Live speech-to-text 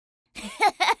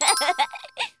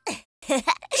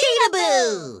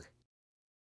Cheetahboo!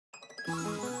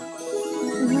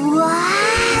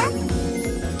 What?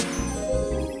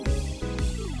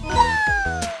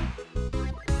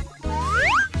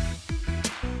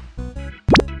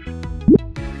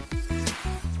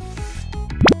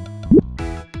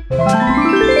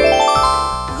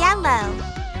 Yellow.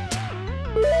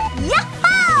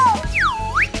 Yahoo!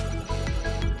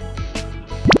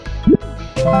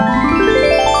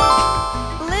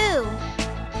 Blue.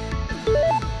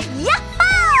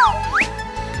 Yahoo!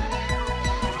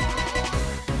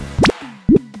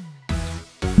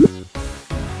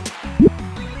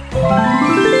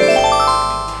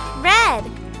 Red.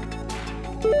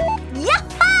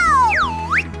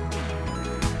 Yahoo!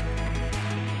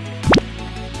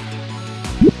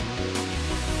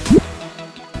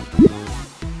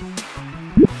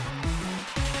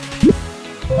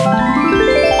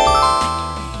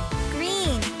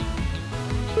 Green.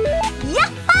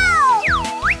 Yahoo!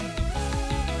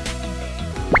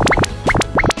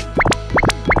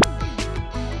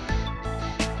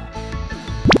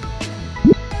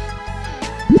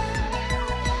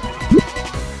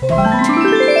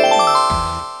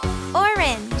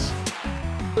 Orange.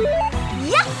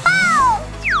 Yahoo!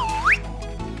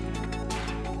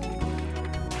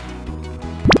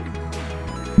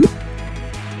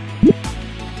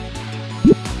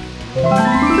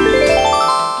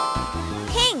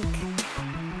 Pink.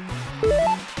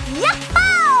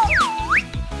 Yahoo!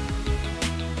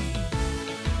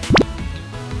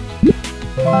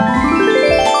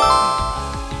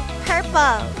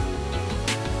 Purple.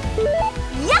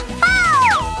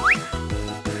 Yahoo!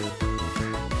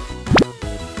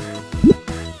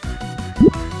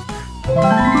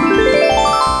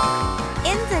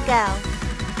 Indigo.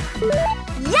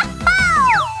 Yahoo!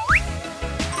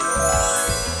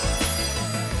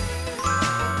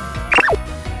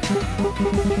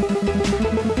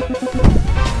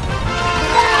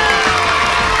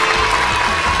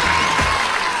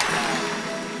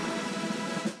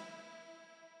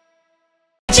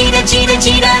 Cheetah, cheetah,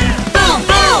 cheetah! Boom,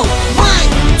 boom! 1,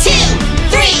 2,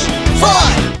 3, 4!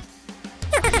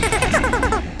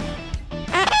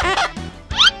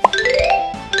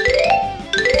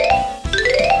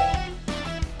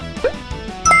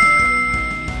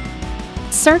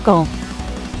 Circle.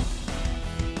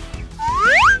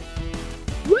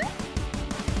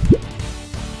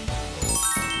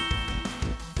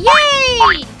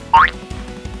 Yay!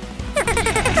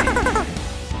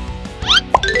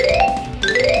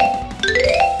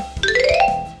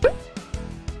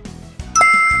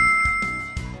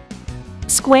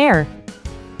 Square.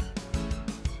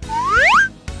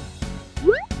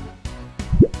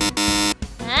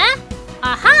 Huh?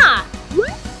 Aha!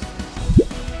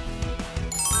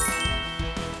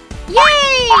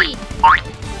 Yay!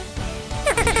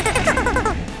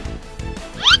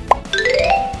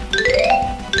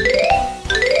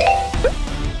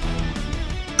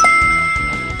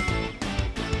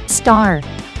 Star.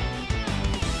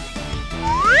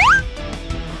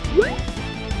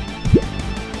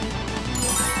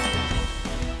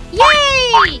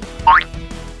 Yay!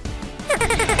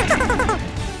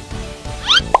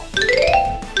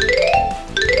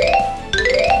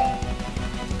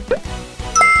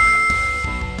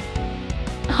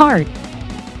 Heart.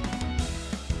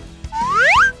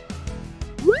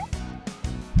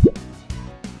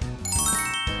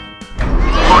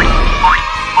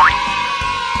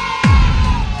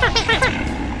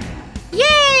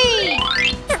 Yay!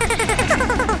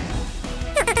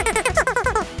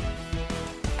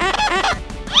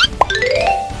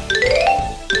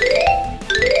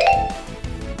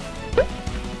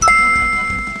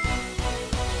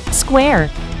 Square.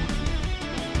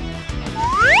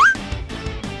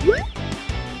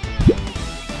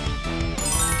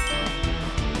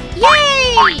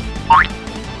 Yay!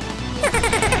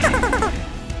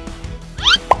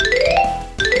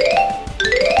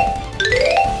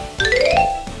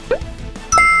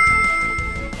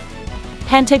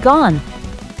 Pentagon.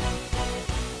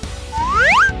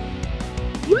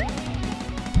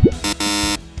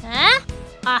 Huh?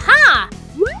 Aha!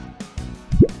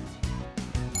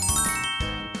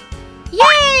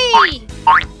 Yay!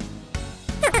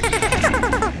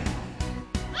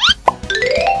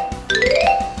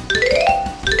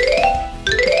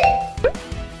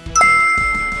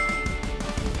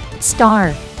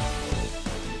 Star.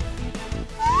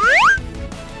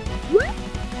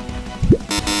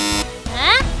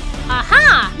 Huh?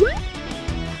 Aha!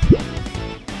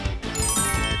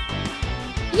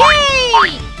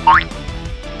 Yay!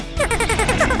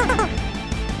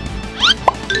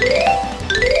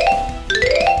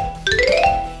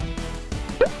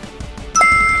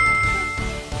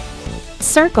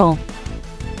 Circle.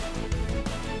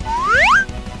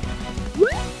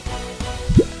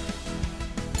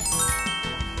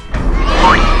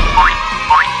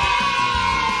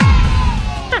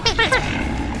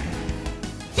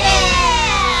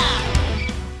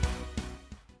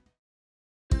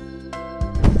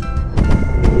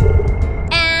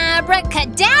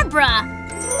 Abracadabra!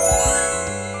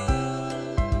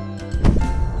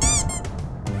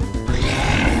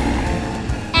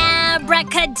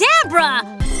 Abracadabra!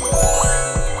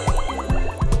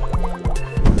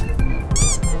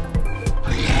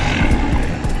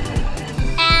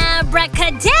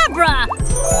 Abracadabra!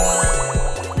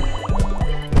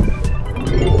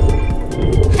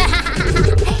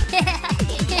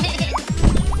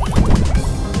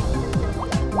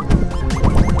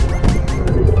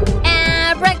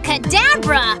 Abracadabra!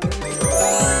 Abracadabra!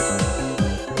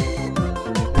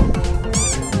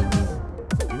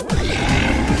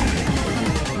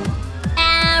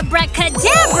 Abracadabra!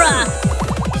 Abracadabra!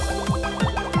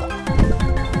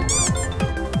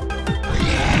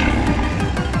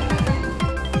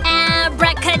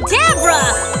 Abracadabra!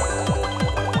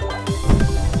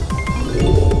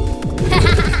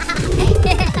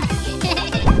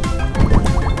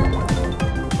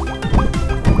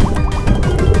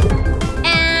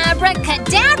 Abracadabra!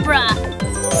 Abracadabra!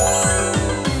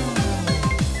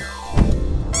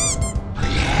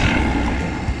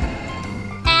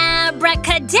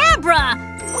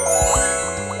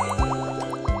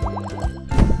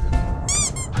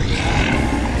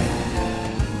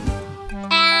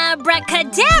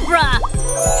 Abracadabra!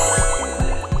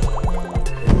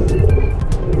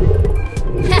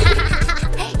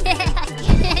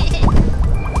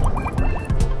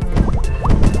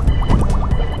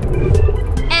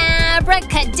 Abracadabra!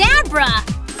 Abracadabra!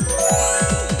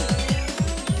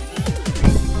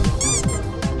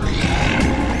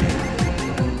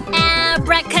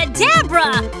 Abracadabra!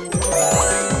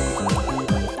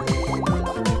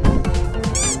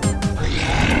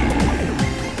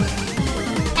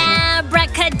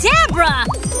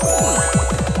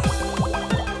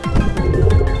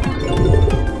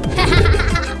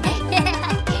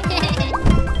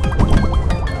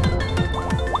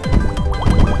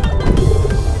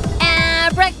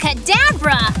 Abracadabra!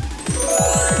 Abracadabra!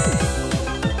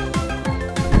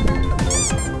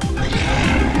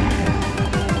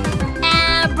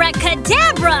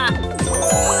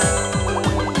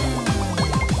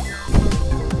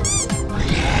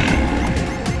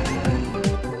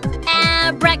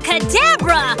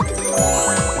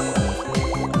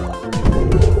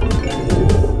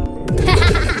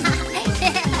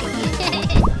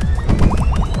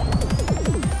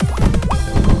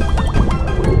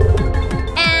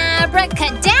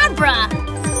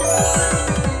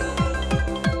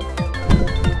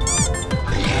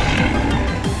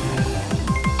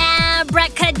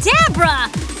 Abracadabra!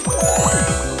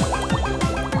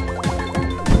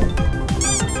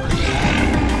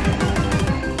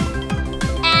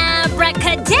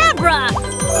 Abracadabra!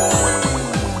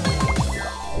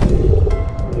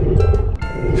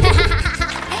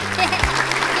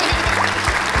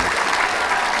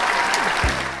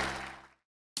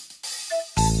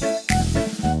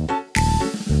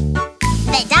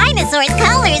 The dinosaurs'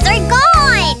 colors are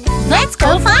gone! Let's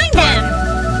go find them!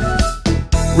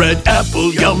 Red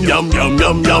apple, yum, yum, yum,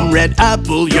 yum, yum. Red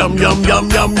apple, yum, yum, yum,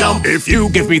 yum, yum. If you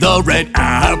give me the red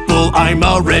apple, I'm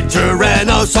a red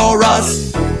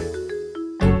Tyrannosaurus.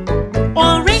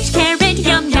 Orange carrot,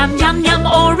 yum, yum, yum, yum.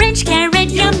 Orange carrot,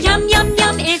 yum, yum, yum,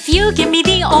 yum. If you give me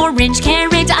the orange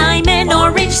carrot, I'm an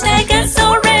orange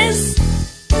Stegosaurus.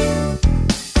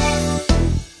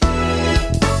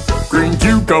 Green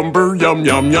cucumber, yum,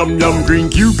 yum, yum, yum. Green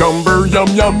cucumber, yum,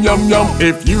 yum, yum, yum.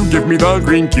 If you give me the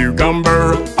green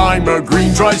cucumber, I'm a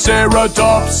green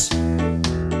Triceratops.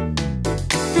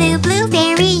 Blue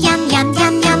blueberry, yum, yum,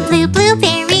 yum, yum. Blue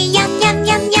blueberry, yum, yum,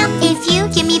 yum, yum. If you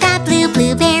give me that blue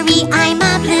blueberry, I'm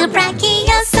a blue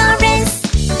Brachiosaurus.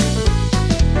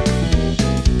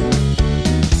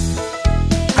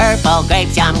 Purple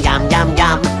grapes, yum, yum, yum,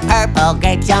 yum. Purple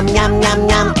grapes, yum, yum, yum,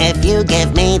 yum. If you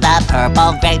give me the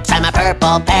purple grapes, I'm a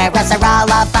purple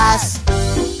Parasaurolophus.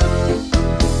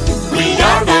 We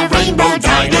are the Rainbow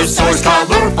Dinosaurs,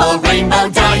 colorful Rainbow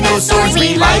Dinosaurs.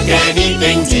 We like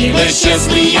anything delicious.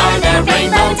 We are the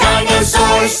Rainbow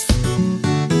Dinosaurs.